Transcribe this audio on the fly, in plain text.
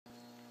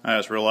I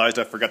just realized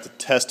I forgot to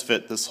test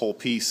fit this whole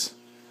piece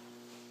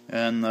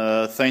and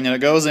the thing that it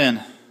goes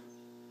in.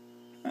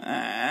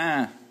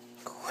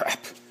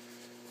 Crap.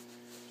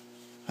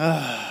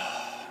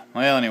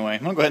 Well, anyway, I'm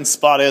going to go ahead and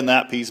spot in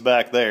that piece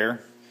back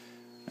there,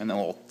 and then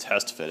we'll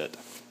test fit it.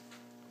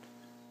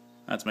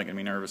 That's making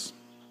me nervous.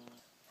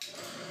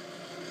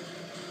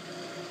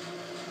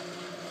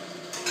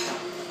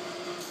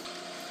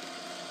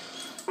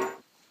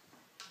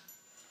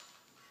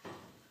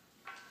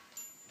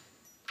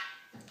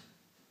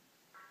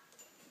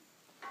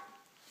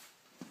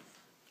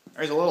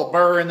 There's a little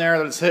burr in there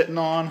that it's hitting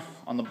on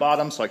the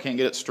bottom, so I can't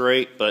get it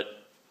straight, but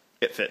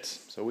it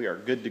fits. So we are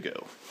good to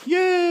go.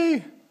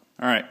 Yay!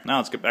 Alright, now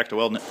let's get back to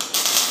welding it.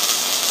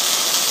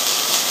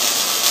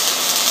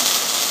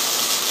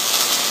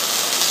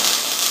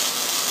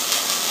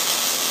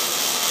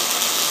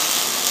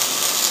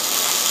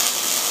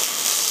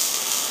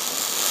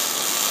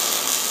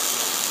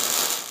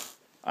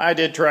 I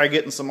did try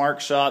getting some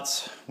arc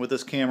shots with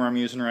this camera I'm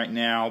using right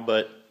now,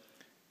 but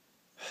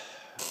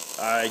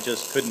I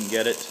just couldn't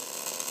get it.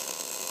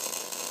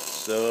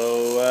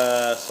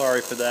 So,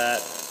 sorry for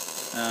that.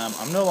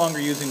 I'm no longer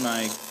using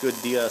my good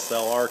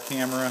DSLR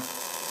camera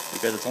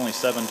because it's only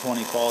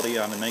 720 quality.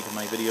 I've been making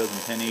my videos in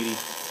 1080.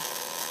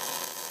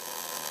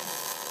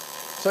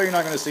 So you're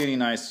not going to see any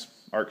nice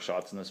arc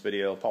shots in this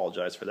video.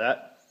 Apologize for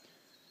that.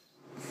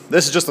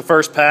 This is just the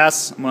first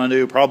pass. I'm going to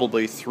do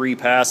probably 3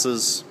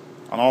 passes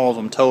on all of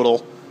them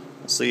total.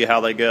 We'll see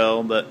how they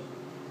go, but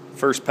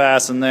first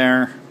pass in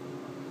there,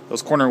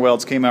 those corner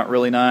welds came out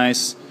really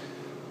nice.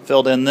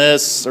 Filled in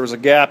this, there was a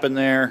gap in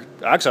there.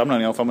 Actually, I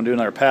don't know if I'm going to do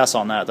another pass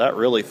on that. That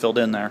really filled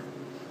in there.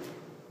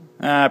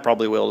 I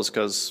probably will just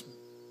because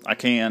I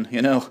can,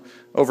 you know,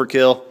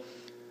 overkill.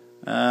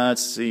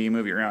 Let's see,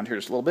 move you around here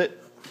just a little bit.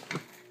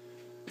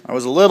 I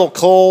was a little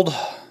cold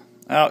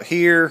out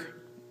here,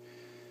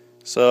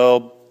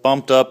 so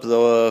bumped up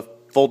the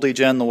voltage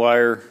and the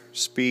wire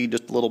speed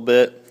just a little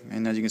bit.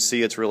 And as you can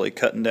see, it's really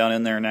cutting down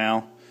in there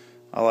now.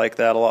 I like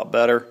that a lot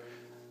better.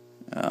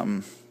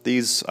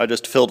 These I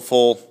just filled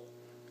full,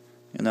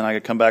 and then I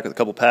could come back with a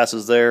couple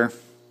passes there.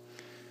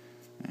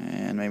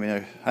 And maybe,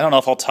 I don't know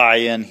if I'll tie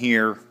in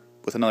here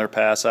with another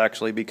pass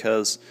actually,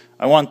 because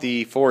I want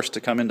the force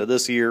to come into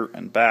this ear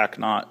and back,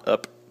 not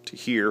up to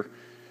here.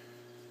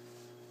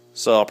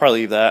 So I'll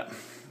probably leave that.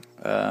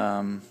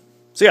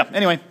 So yeah,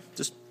 anyway,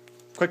 just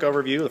quick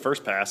overview of the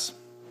first pass.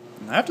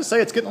 And I have to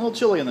say it's getting a little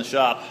chilly in the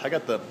shop. I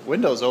got the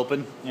windows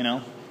open, you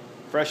know,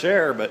 fresh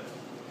air, but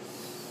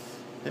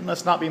it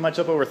must not be much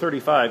up over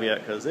 35 yet,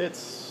 because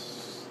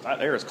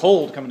that air is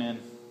cold coming in.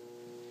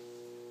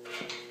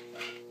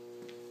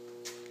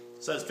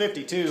 It says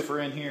 52 for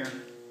in here.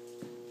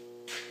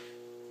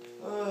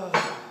 A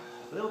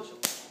little chilly.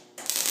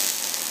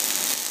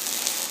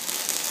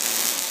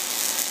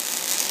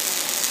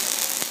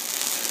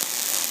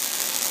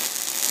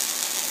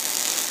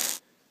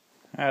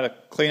 I had to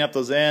clean up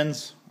those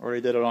ends.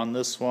 Already did it on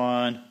this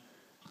one,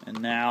 and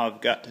now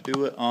I've got to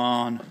do it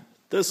on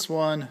this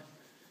one.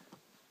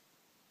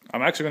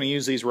 I'm actually going to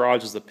use these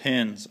rods as the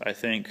pins, I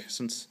think,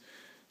 since,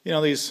 you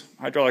know, these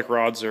hydraulic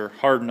rods are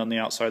hardened on the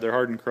outside. They're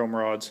hardened chrome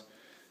rods.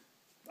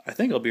 I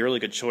think it'll be a really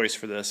good choice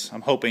for this.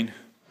 I'm hoping.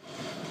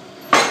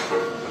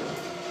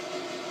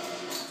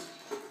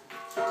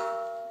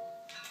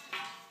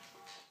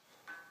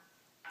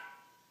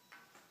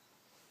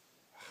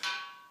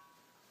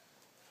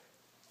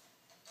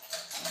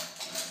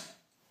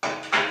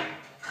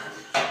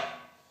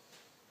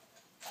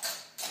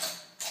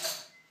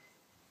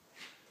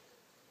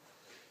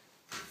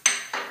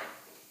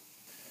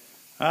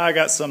 I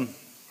got some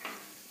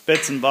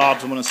bits and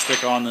bobs I'm going to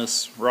stick on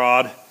this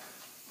rod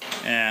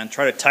and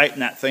try to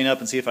tighten that thing up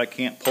and see if I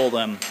can't pull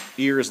them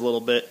ears a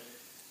little bit,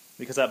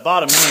 because that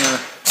bottom ear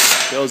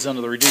goes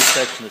into the reduced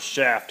section of the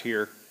shaft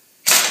here.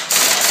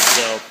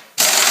 So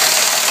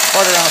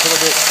part around with it a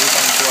little bit, see if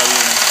I can pull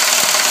that ear.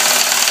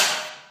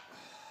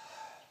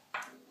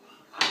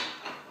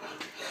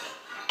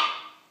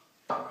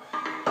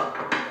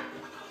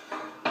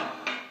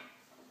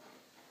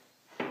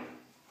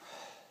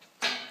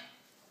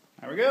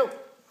 There we go.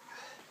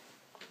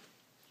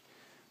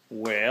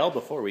 Well,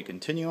 before we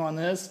continue on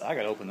this, I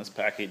gotta open this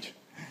package.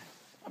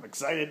 I'm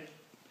excited.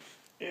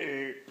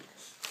 It's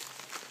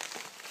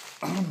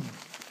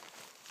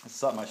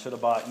something I should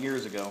have bought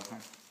years ago.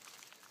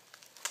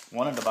 I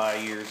wanted to buy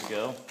years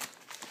ago.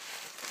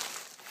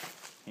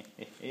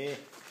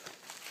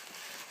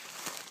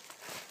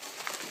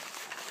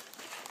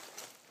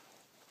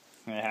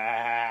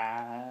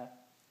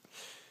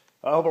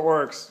 I hope it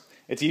works.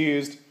 It's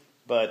used,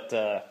 but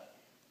I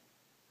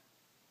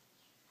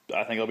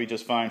think it'll be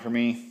just fine for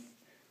me.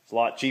 It's a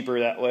lot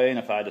cheaper that way, and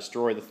if I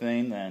destroy the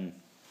thing, then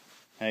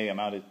hey, I'm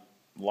out of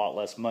a lot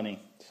less money.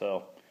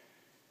 So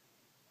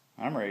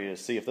I'm ready to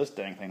see if this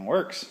dang thing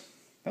works.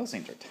 Those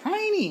things are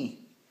tiny.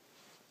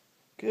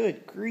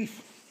 Good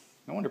grief.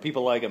 No wonder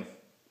people like them.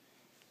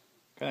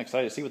 Kind of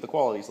excited to see what the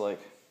quality's like.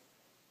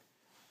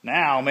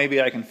 Now maybe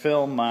I can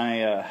film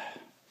my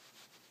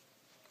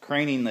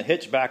craning the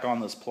hitch back on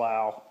this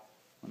plow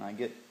when I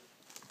get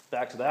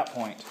back to that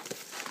point.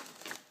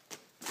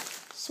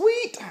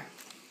 Sweet!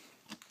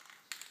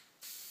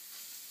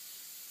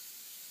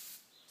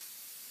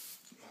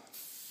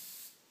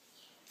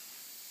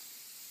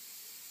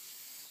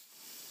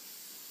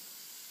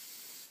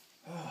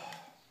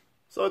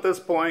 So at this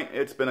point,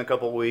 it's been a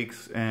couple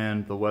weeks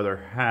and the weather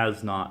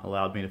has not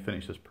allowed me to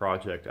finish this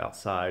project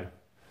outside.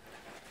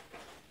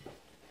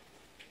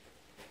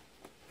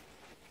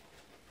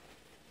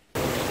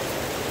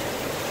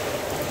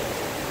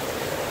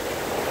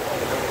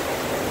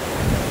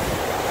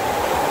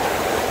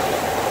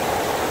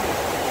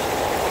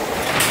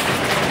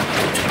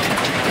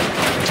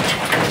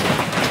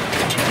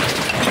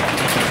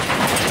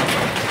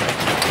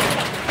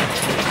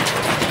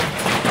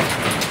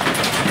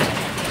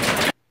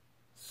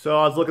 So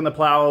I was looking the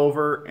plow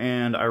over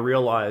and I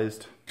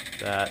realized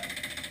that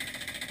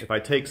if I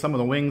take some of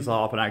the wings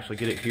off and actually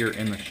get it here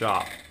in the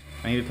shop,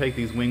 I need to take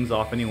these wings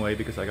off anyway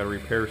because I got to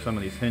repair some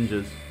of these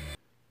hinges.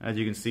 As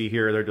you can see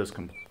here, they're just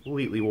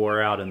completely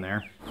wore out in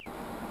there.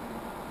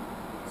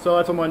 So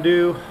that's what I'm going to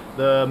do.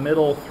 The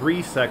middle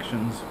 3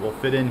 sections will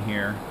fit in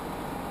here,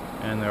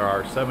 and there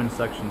are 7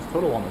 sections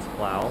total on this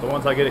plow. So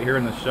once I get it here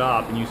in the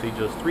shop and you see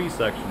just 3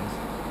 sections,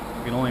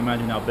 you can only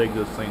imagine how big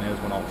this thing is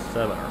when all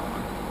 7 are on.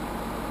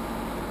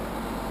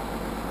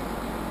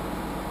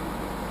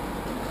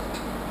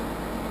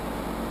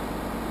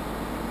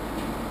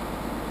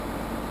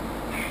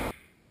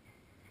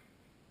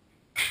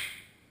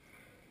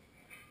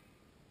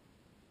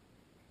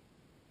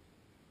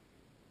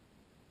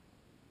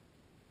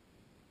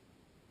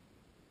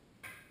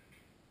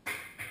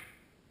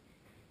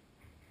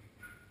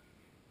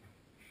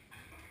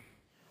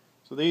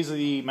 So these are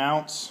the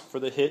mounts for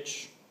the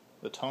hitch,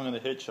 the tongue of the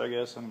hitch, I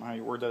guess. I don't know how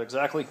you word that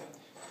exactly.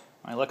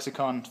 My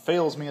lexicon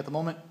fails me at the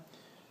moment.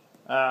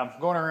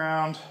 Going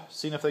around,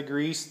 seeing if they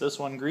grease. This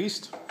one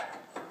greased.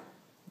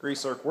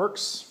 Grease zerk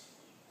works.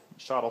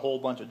 Shot a whole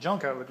bunch of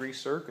junk out of the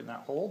grease zerk in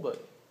that hole,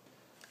 but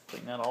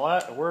clean that all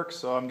out, it works.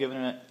 So I'm giving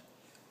it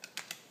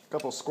a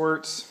couple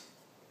squirts.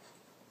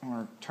 I'm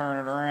going to turn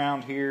it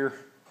around here,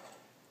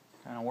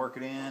 kind of work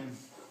it in,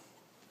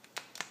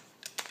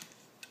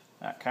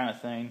 that kind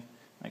of thing.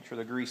 Make sure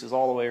the grease is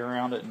all the way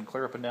around it and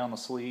clear up and down the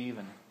sleeve,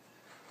 and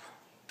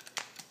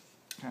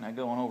kind of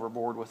going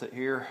overboard with it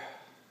here.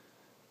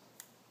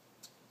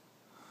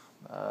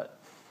 But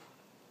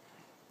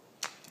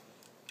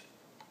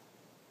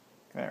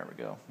there we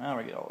go. Now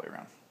we get all the way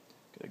around.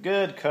 Get a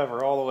good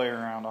cover all the way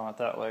around on it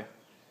that way.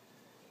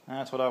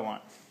 That's what I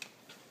want.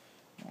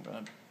 I'm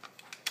going to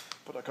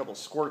put a couple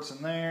squirts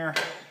in there.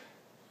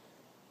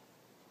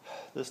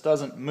 This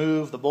doesn't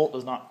move. The bolt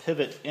does not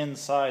pivot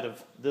inside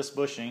of this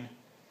bushing.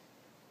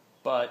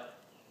 But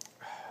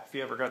if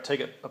you ever got to take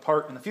it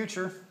apart in the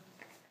future,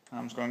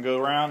 I'm just going to go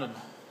around and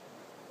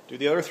do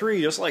the other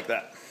 3 just like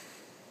that.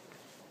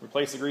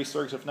 Replace the grease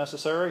zerks if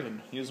necessary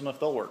and use them if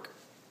they'll work.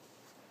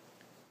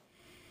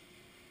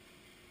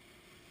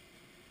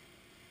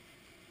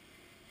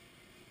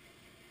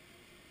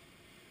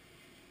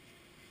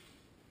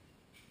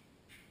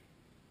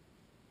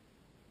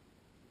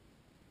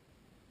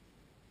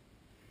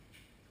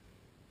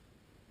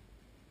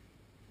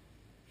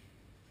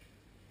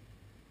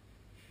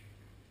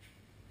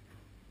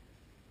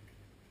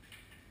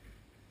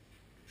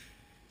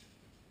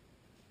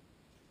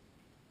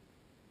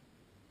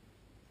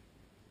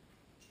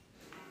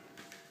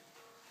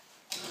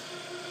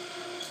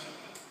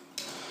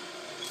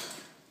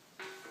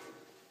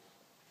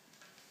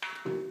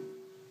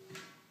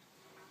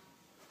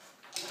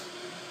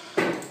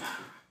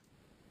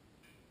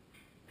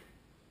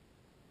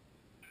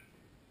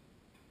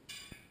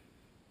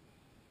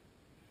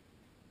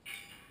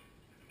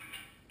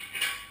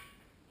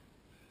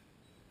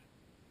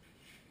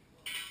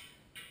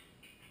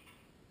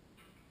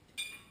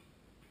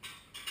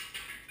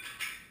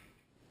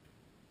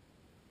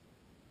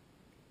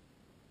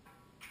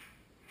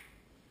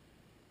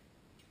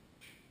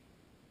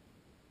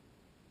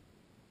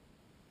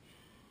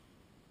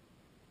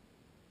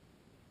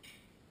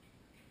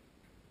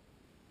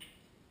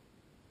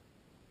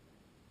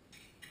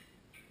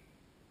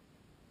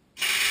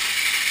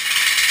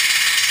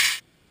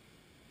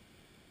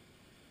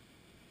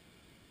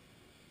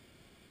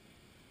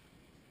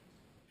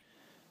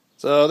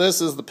 So this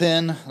is the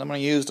pin that I'm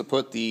going to use to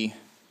put the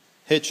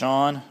hitch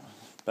on,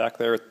 back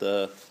there at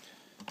the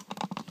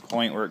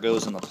point where it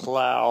goes in the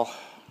plow,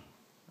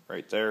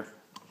 right there.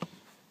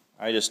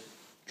 I just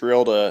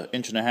drilled a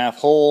 1.5-inch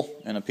hole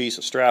in a piece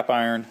of strap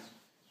iron.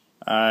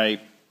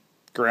 I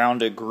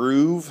ground a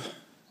groove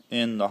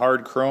in the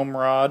hard chrome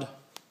rod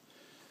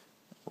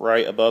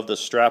right above the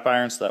strap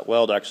iron, so that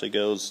weld actually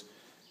goes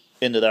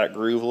into that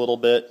groove a little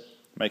bit,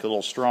 make it a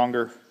little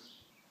stronger.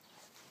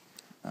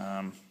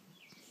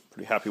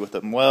 Pretty happy with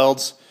them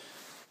welds.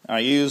 I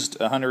used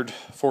a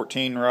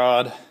 114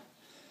 rod.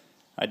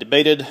 I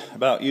debated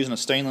about using a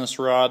stainless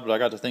rod, but I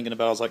got to thinking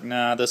about it. I was like,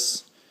 nah,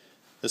 this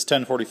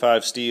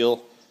 1045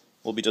 steel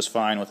will be just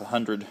fine with a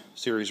 100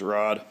 series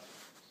rod.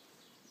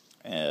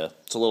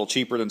 It's a little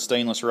cheaper than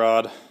stainless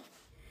rod.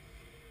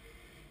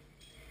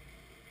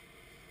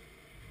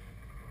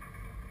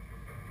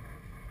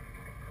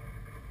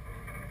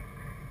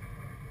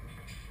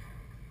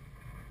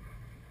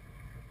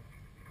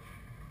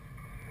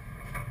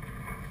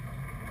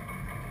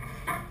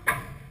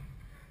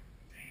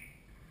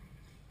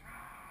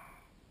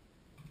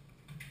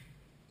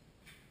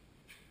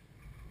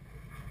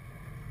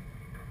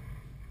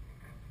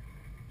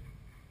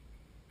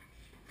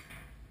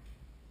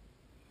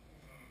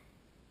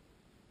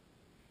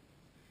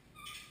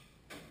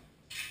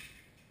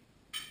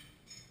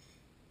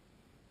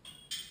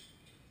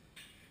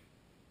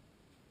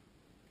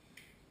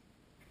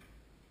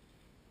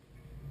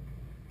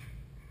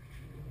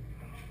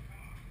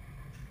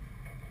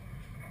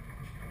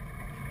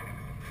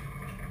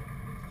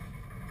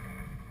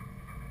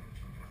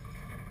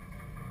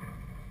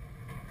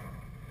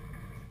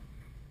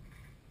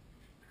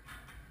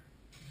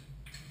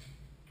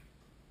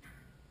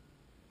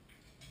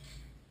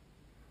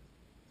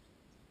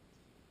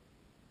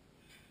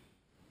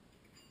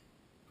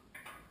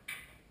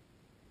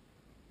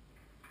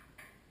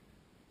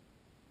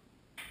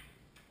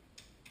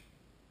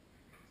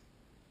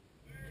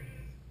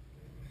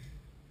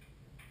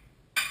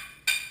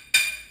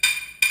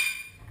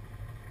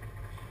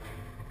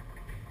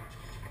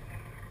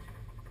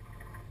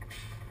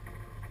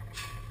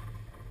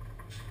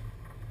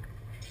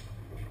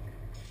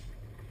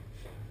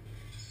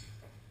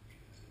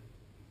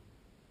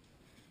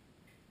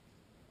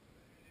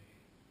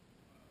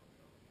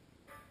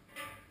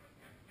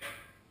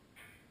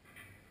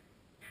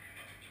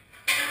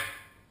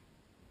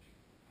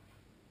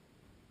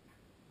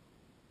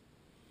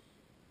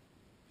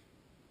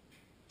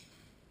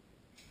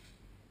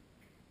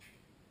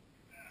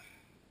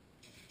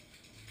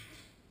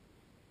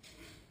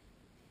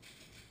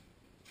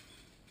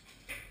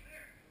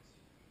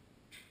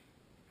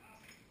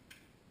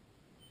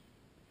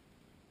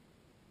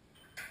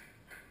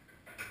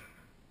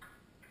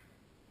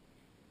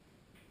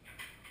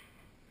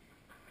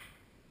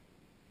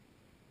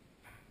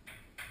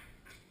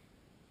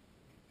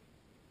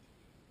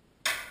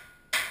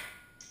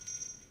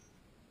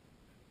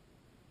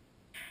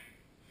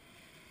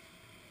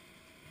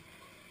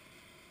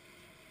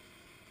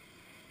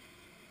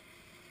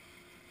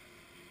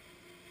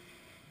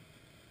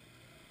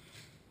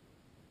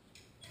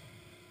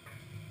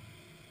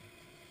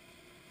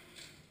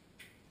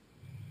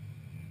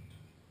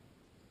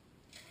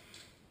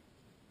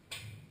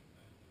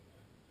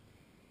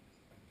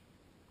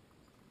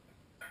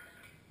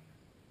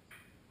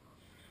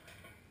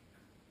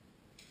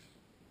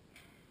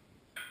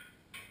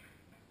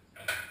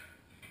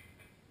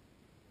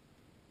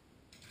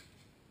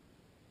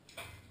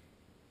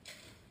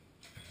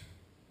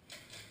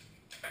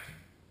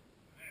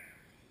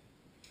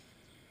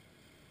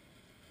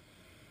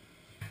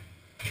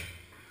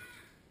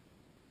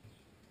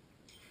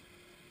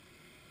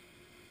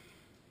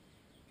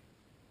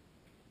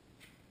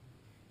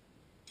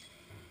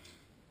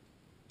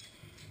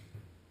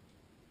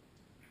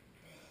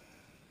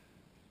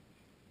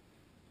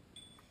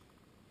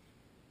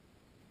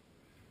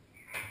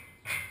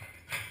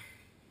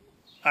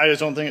 I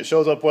just don't think it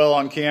shows up well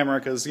on camera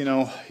because, you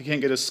know, you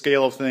can't get a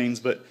scale of things,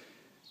 but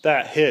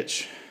that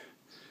hitch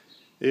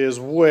is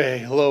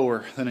way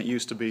lower than it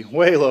used to be.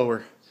 Way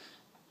lower.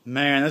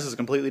 Man, this is a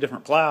completely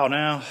different plow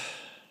now.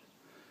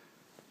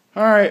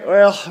 Alright,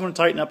 well, I'm going to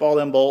tighten up all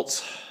them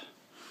bolts.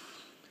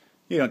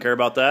 You don't care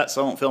about that,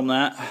 so I won't film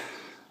that.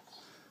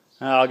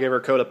 I'll give her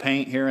a coat of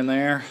paint here and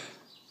there.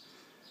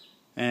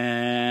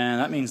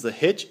 And that means the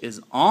hitch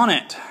is on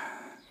it.